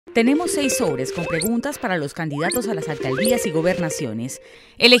Tenemos 6 sobres con preguntas para los candidatos a las alcaldías y gobernaciones.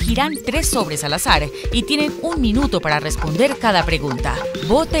 Elegirán 3 sobres al azar y tienen 1 minuto para responder cada pregunta.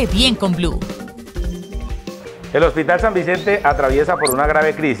 Vote bien con Blu. El Hospital San Vicente atraviesa por una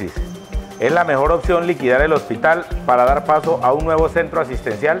grave crisis. ¿Es la mejor opción liquidar el hospital para dar paso a un nuevo centro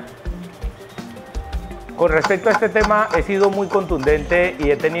asistencial? Con respecto a este tema he sido muy contundente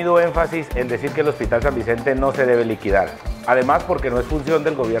y he tenido énfasis en decir que el Hospital San Vicente no se debe liquidar. Además, porque no es función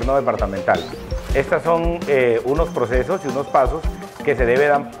del gobierno departamental. Estos son unos procesos y unos pasos que se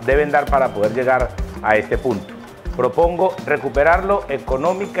deben dar para poder llegar a este punto. Propongo recuperarlo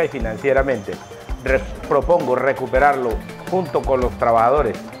económica y financieramente. Propongo recuperarlo junto con los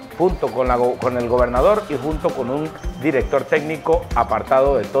trabajadores, junto con el gobernador y junto con un director técnico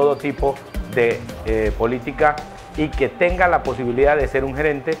apartado de todo tipo de política y que tenga la posibilidad de ser un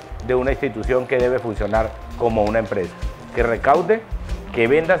gerente de una institución que debe funcionar como una empresa, que recaude, que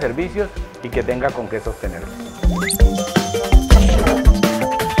venda servicios y que tenga con qué sostenerse.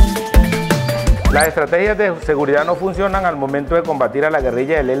 Las estrategias de seguridad no funcionan al momento de combatir a la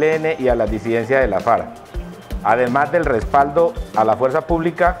guerrilla del ELN y a las disidencias de la FARC. Además del respaldo a la fuerza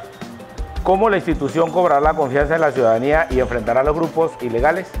pública, ¿cómo la institución cobrará la confianza de la ciudadanía y enfrentará a los grupos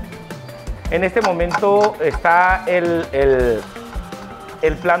ilegales? En este momento está el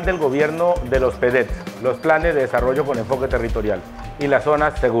plan del gobierno de los PEDET, los planes de desarrollo con enfoque territorial y las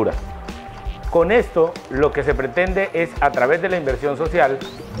zonas seguras. Con esto lo que se pretende es, a través de la inversión social,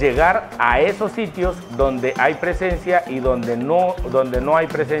 llegar a esos sitios donde hay presencia y donde no hay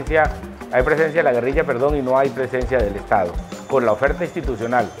presencia, de la guerrilla, y no hay presencia del Estado. Con la oferta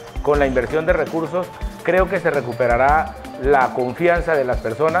institucional, con la inversión de recursos, creo que se recuperará la confianza de las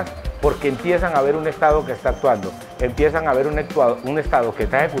personas, porque empiezan a ver un Estado que está actuando, empiezan a ver un Estado que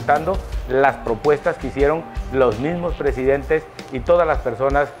está ejecutando las propuestas que hicieron los mismos presidentes y todas las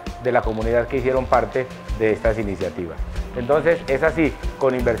personas de la comunidad que hicieron parte de estas iniciativas. Entonces es así,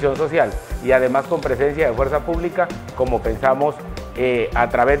 con inversión social y además con presencia de fuerza pública, como pensamos a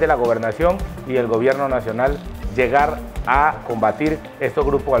través de la gobernación y el gobierno nacional llegar a combatir estos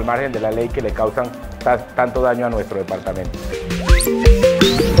grupos al margen de la ley que le causan tanto daño a nuestro departamento.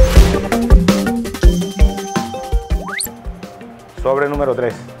 Sobre número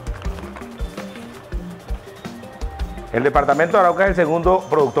 3. El departamento de Arauca es el segundo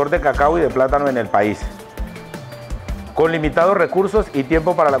productor de cacao y de plátano en el país. Con limitados recursos y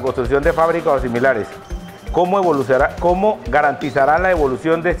tiempo para la construcción de fábricas o similares, ¿cómo garantizará la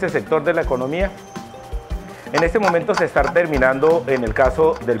evolución de este sector de la economía? En este momento se está terminando, en el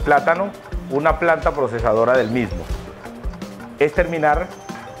caso del plátano, una planta procesadora del mismo. Es terminar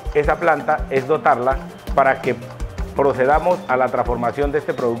esa planta, es dotarla para que procedamos a la transformación de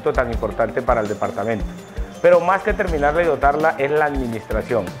este producto tan importante para el departamento. Pero más que terminarla y dotarla es la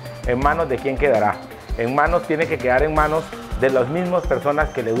administración. ¿En manos de quién quedará? Tiene que quedar en manos de las mismas personas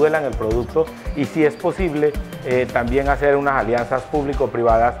que le duelan el producto y, si es posible, también hacer unas alianzas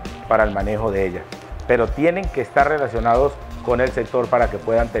público-privadas para el manejo de ellas. Pero tienen que estar relacionados con el sector para que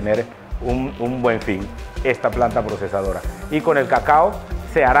puedan tener un buen fin esta planta procesadora. Y con el cacao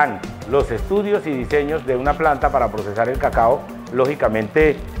se harán los estudios y diseños de una planta para procesar el cacao,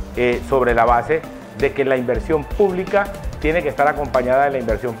 lógicamente sobre la base de que la inversión pública tiene que estar acompañada de la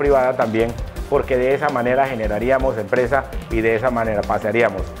inversión privada también, porque de esa manera generaríamos empresa y de esa manera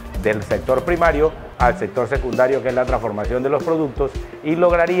pasaríamos del sector primario al sector secundario, que es la transformación de los productos, y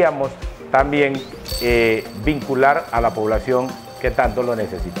lograríamos también vincular a la población que tanto lo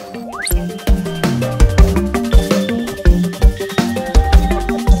necesita.